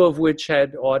 two of which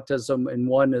had autism and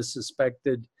one is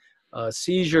suspected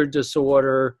seizure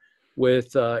disorder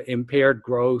with impaired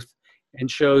growth, and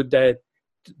showed that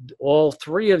all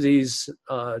three of these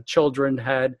children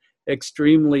had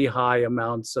extremely high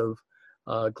amounts of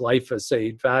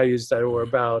glyphosate, values that were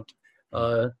about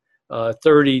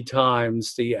 30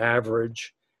 times the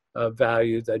average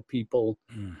value that people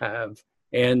have.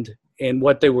 And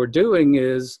what they were doing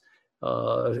is,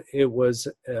 it was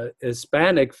a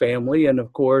Hispanic family, and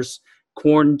of course,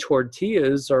 corn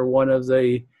tortillas are one of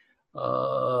the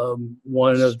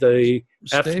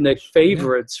ethnic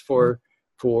favorites for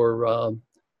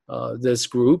this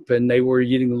group, and they were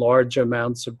eating large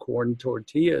amounts of corn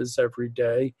tortillas every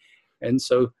day. And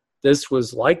so this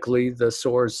was likely the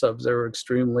source of their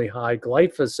extremely high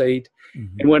glyphosate.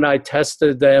 Mm-hmm. And when I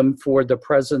tested them for the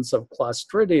presence of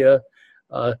Clostridia,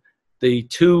 the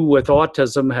two with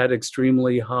autism had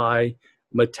extremely high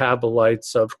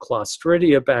metabolites of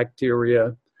Clostridia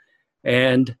bacteria.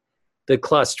 And the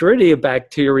Clostridia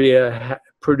bacteria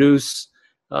produce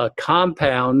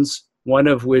compounds, one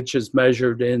of which is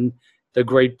measured in the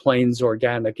Great Plains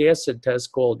Organic Acid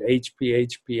Test called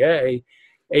HPHPA.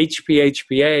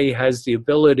 HPHPA has the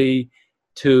ability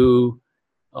to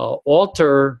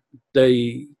alter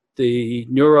the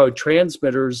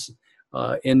neurotransmitters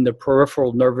in the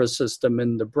peripheral nervous system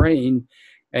in the brain,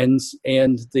 and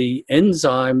the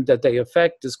enzyme that they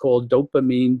affect is called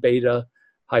dopamine beta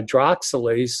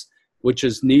hydroxylase, which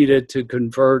is needed to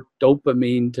convert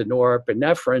dopamine to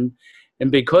norepinephrine.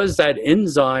 And because that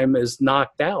enzyme is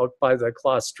knocked out by the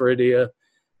Clostridia,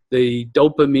 the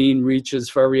dopamine reaches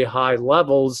very high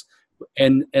levels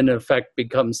and in effect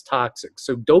becomes toxic.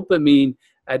 So dopamine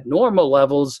at normal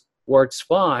levels works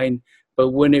fine, but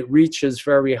when it reaches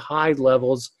very high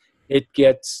levels, it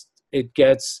gets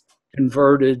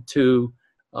converted to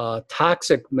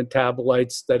toxic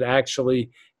metabolites that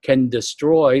actually can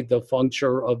destroy the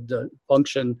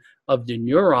function of the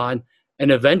neuron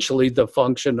and eventually the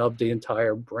function of the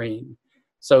entire brain.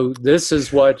 So this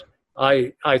is what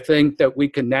I think that we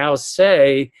can now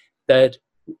say, that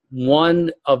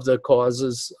one of the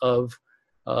causes of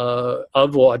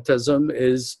autism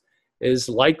is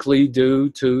likely due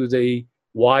to the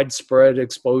widespread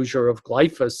exposure of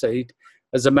glyphosate.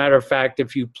 As a matter of fact,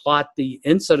 if you plot the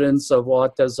incidence of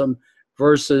autism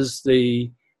versus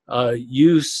the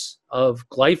use of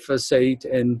glyphosate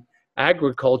in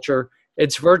agriculture,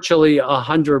 it's virtually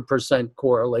 100%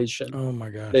 correlation. Oh my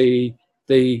gosh.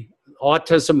 The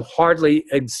autism hardly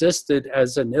existed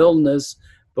as an illness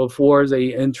before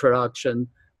the introduction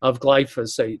of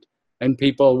glyphosate. And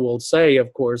people will say,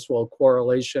 of course, well,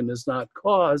 correlation is not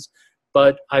cause.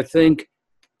 But I think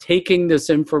taking this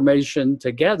information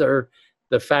together,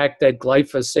 the fact that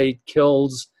glyphosate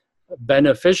kills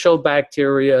beneficial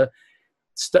bacteria,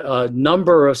 a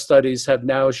number of studies have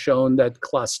now shown that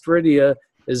Clostridia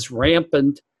is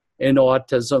rampant in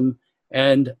autism,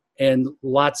 and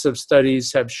lots of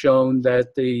studies have shown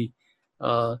that the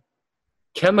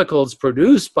chemicals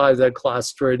produced by the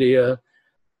Clostridia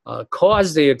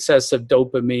cause the excessive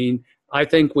dopamine. I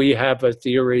think we have a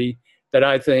theory that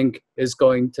I think is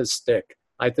going to stick.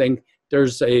 I think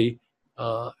there's that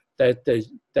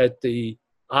the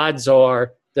odds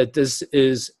are that this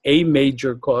is a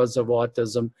major cause of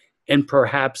autism, and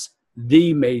perhaps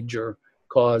the major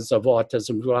cause of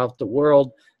autism throughout the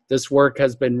world. This work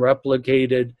has been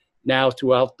replicated now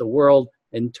throughout the world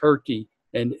in Turkey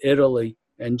and Italy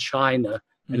and China,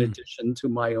 in addition to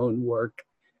my own work.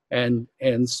 And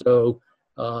so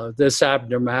this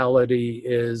abnormality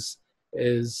is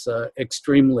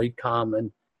extremely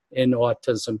common in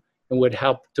autism and would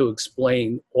help to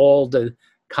explain all the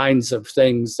kinds of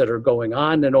things that are going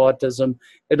on in autism.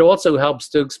 It also helps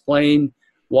to explain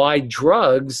why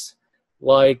drugs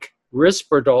like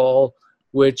Risperdal,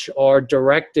 which are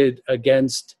directed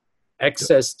against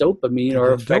excess dopamine,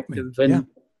 are effective in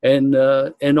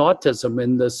autism,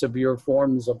 in the severe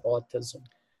forms of autism.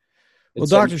 Well,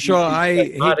 Dr. Shaw, I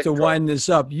hate to wind this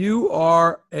up. You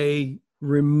are a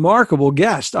remarkable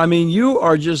guest. I mean, you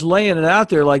are just laying it out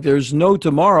there like there's no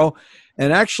tomorrow.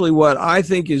 And actually what I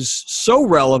think is so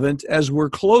relevant as we're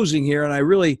closing here, and I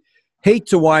really hate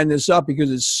to wind this up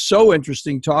because it's so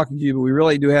interesting talking to you, but we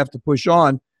really do have to push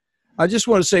on. I just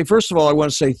want to say, first of all, I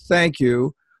want to say thank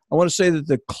you. I want to say that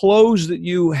the close that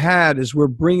you had as we're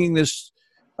bringing this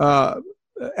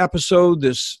episode,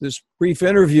 this brief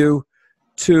interview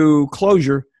to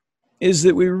closure, is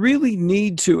that we really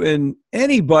need to, in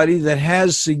anybody that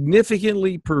has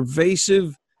significantly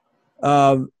pervasive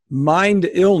mind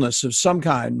illness of some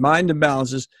kind, mind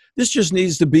imbalances, this just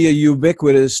needs to be a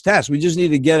ubiquitous test. We just need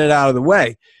to get it out of the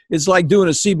way. It's like doing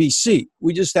a CBC.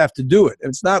 We just have to do it.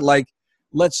 It's not like,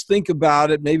 let's think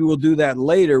about it, maybe we'll do that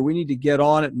later. We need to get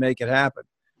on it and make it happen.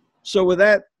 So with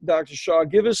that, Dr. Shaw,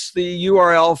 give us the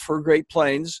URL for Great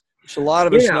Plains, which a lot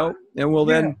of us know, and we'll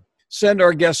then send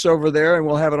our guests over there, and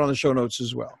we'll have it on the show notes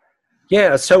as well.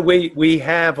 Yeah, so we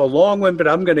have a long one, but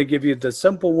I'm going to give you the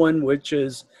simple one, which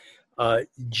is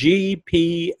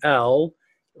GPL,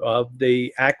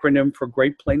 the acronym for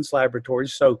Great Plains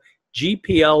Laboratories. So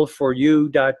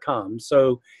GPL4U.com.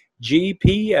 So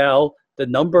GPL, the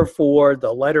number 4,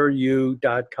 the letter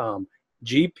U.com.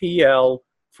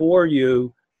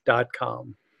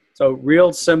 GPL4U.com. So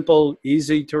real simple,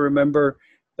 easy to remember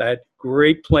that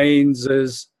Great Plains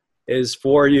is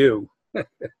for you.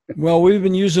 Well, we've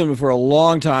been using them for a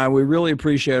long time. We really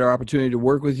appreciate our opportunity to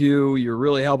work with you. You're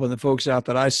really helping the folks out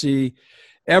that I see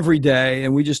every day,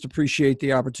 and we just appreciate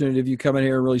the opportunity of you coming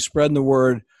here and really spreading the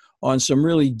word on some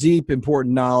really deep,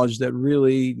 important knowledge that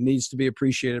really needs to be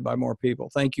appreciated by more people.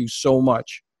 Thank you so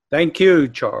much. Thank you,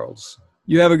 Charles.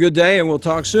 You have a good day, and we'll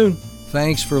talk soon.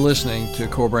 Thanks for listening to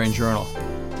Core Brain Journal.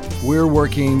 We're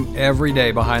working every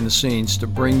day behind the scenes to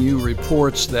bring you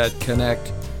reports that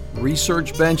connect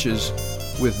research benches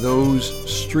with those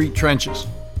street trenches.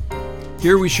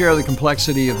 Here we share the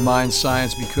complexity of mind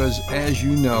science because, as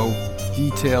you know,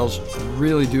 details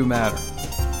really do matter.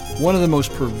 One of the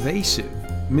most pervasive,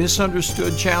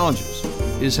 misunderstood challenges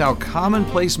is how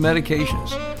commonplace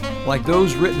medications, like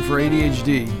those written for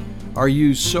ADHD, are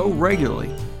used so regularly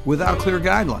without clear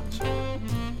guidelines.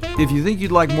 If you think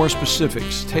you'd like more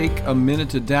specifics, take a minute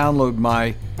to download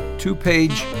my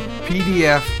 2-page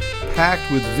PDF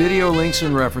packed with video links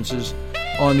and references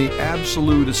on the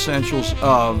absolute essentials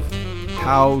of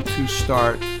how to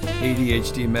start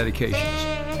ADHD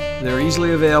medications. They're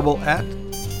easily available at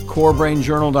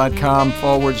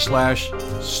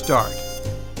corebrainjournal.com/start.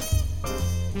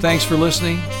 Thanks for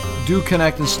listening. Do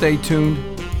connect and stay tuned.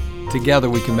 Together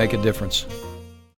we can make a difference.